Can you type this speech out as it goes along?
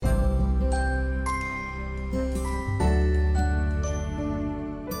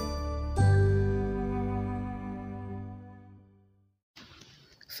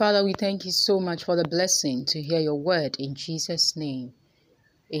Father, we thank you so much for the blessing to hear your word in Jesus' name.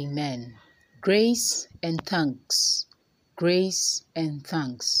 Amen. Grace and thanks. Grace and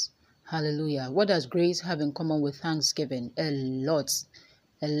thanks. Hallelujah. What does grace have in common with thanksgiving? A lot.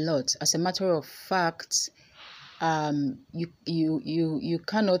 A lot. As a matter of fact, you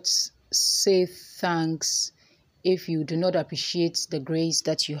cannot say thanks if you do not appreciate the grace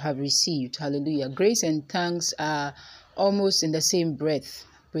that you have received. Hallelujah. Grace and thanks are almost in the same breath.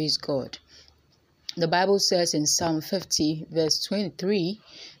 Praise God. The Bible says in Psalm 50 verse 23,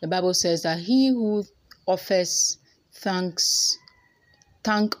 the Bible says that he who offers thank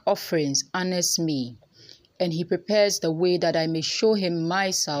offerings honors me, and he prepares the way that I may show him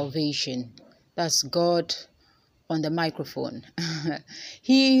my salvation. That's God on the microphone.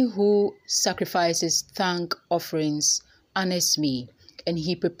 He who sacrifices thank offerings honors me, and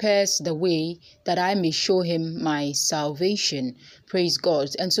he prepares the way that I may show him my salvation. Praise God.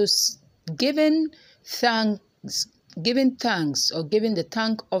 And so giving thanks or giving the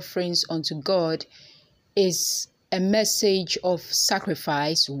thank offerings unto God is a message of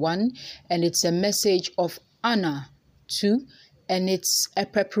sacrifice, one, and it's a message of honor, two, and it's a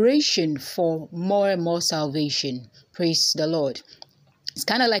preparation for more and more salvation. Praise the Lord. It's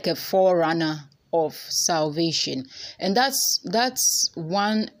kind of like a forerunner of salvation, and that's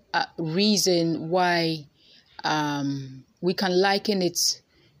one reason why we can liken it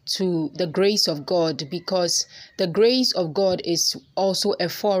to the grace of God, because the grace of God is also a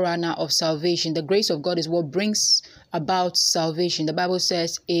forerunner of salvation. The grace of God is what brings about salvation. The Bible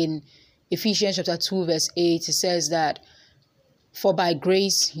says in Ephesians chapter 2 verse 8, it says that for by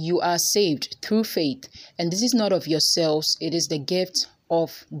grace you are saved through faith, and this is not of yourselves, it is the gift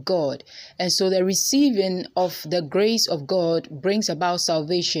of God. And so the receiving of the grace of God brings about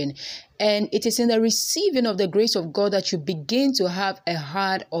salvation. And it is in the receiving of the grace of God that you begin to have a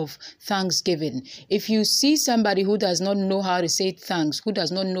heart of thanksgiving. If you see somebody who does not know how to say thanks, who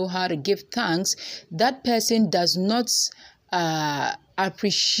does not know how to give thanks, that person does not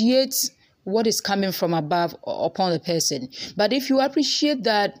appreciate what is coming from above upon the person. But if you appreciate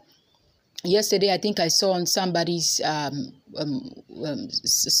that, yesterday I think I saw on somebody's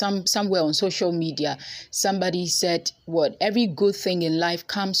somewhere on social media, somebody said, what, every good thing in life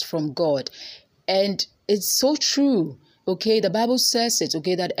comes from God. And it's so true. Okay, the Bible says it,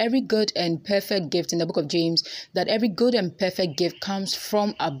 okay, that every good and perfect gift in the book of James, that every good and perfect gift comes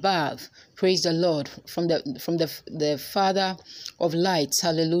from above. Praise the Lord, from the Father of lights.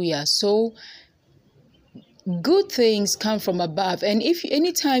 Hallelujah. So good things come from above. And if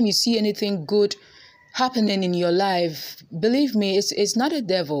anytime you see anything good happening in your life, believe me, it's not a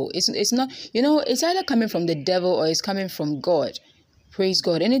devil. It's not, it's either coming from the devil or it's coming from God. Praise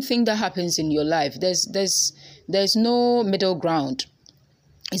God. Anything that happens in your life, there's no middle ground.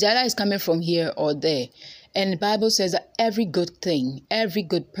 It's either it's coming from here or there. And the Bible says that every good thing, every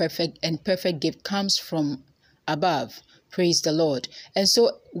good perfect gift comes from above. Praise the Lord. And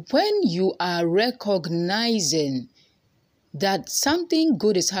so when you are recognizing that something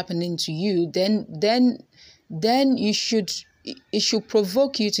good is happening to you, then it should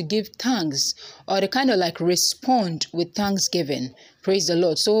provoke you to give thanks, or to kind of like respond with thanksgiving. Praise the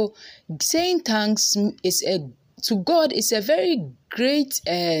Lord. So saying thanks to God is a very great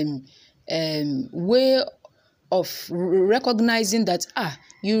way of recognizing that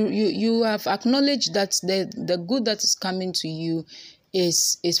you have acknowledged that the good that is coming to you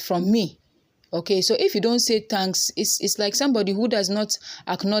is from me. Okay, so if you don't say thanks, it's like somebody who does not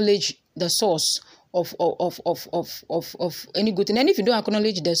acknowledge the source of any good thing. And if you don't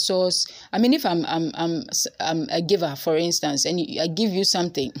acknowledge the source, I mean, if I'm a giver, for instance, and I give you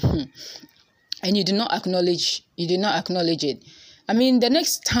something and you do not acknowledge it, I mean, the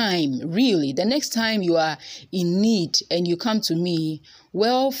next time you are in need and you come to me,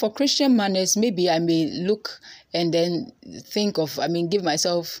 well, for Christian manners, maybe I may look and then think of, give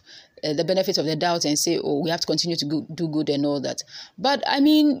myself the benefit of the doubt and say, we have to continue to do good and all that. But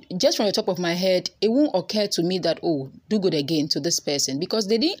just from the top of my head, it won't occur to me that, do good again to this person, because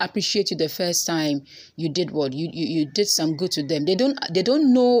they didn't appreciate you the first time you did what you did some good to them. They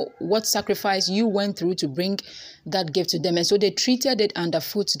don't know what sacrifice you went through to bring that gift to them, and so they treated it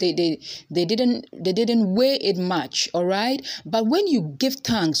underfoot. They didn't weigh it much. All right. But when you give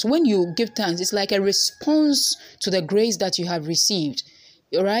thanks, it's like a response to the grace that you have received.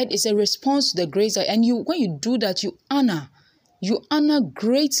 All right, it's a response to the grace, and when you do that, you honor You honor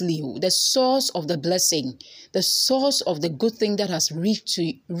greatly the source of the blessing, the source of the good thing that has reached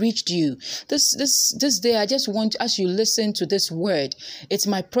you. This day, I just want, as you listen to this word, it's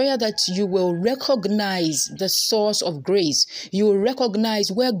my prayer that you will recognize the source of grace. You will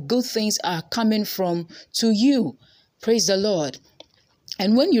recognize where good things are coming from to you. Praise the Lord.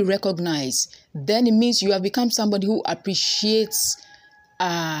 And when you recognize, then it means you have become somebody who appreciates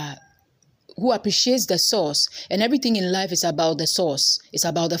the source. And everything in life is about the source. It's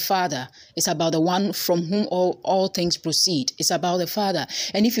about the Father. It's about the one from whom all things proceed. It's about the Father.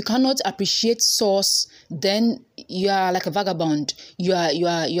 And if you cannot appreciate source, then you are like a vagabond. You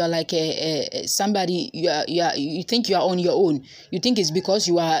are like somebody. You think you are on your own. You think it's because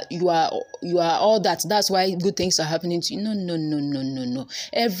you are all that. That's why good things are happening to you. No.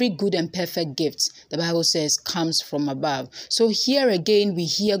 Every good and perfect gift, the Bible says, comes from above. So here again, we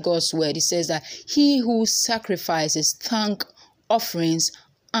hear God's word. It says that he who sacrifices thank offerings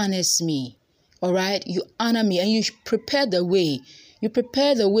honors me. All right, you honor me, and you prepare the way. You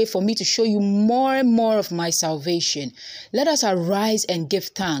prepare the way for me to show you more and more of my salvation. Let us arise and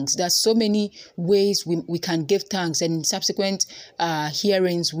give thanks. There's so many ways we can give thanks, and in subsequent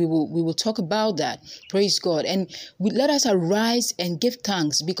hearings we will talk about that. Praise God. And let us arise and give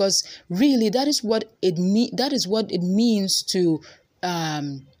thanks, because really that is what it means to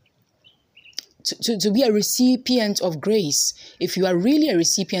be a recipient of grace. If you are really a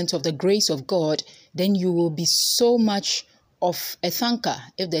recipient of the grace of God, then you will be so much of a thanker,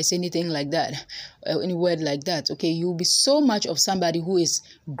 if there's anything like that, any word like that. Okay, you'll be so much of somebody who is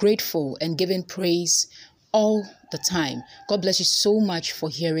grateful and giving praise all the time. God bless you so much for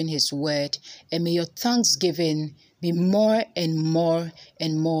hearing his word, and may your thanksgiving be more and more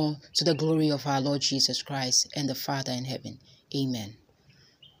and more to the glory of our Lord Jesus Christ and the Father in heaven. Amen.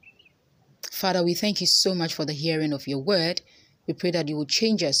 Father, we thank you so much for the hearing of your word. We pray that you will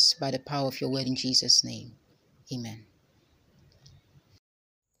change us by the power of your word in Jesus' name. Amen.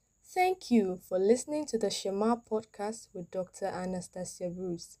 Thank you for listening to the Shema podcast with Dr. Anastasia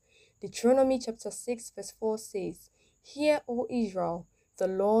Bruce. Deuteronomy chapter 6 verse 4 says, "Hear, O Israel, the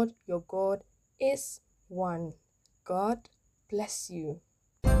Lord your God is one." God bless you.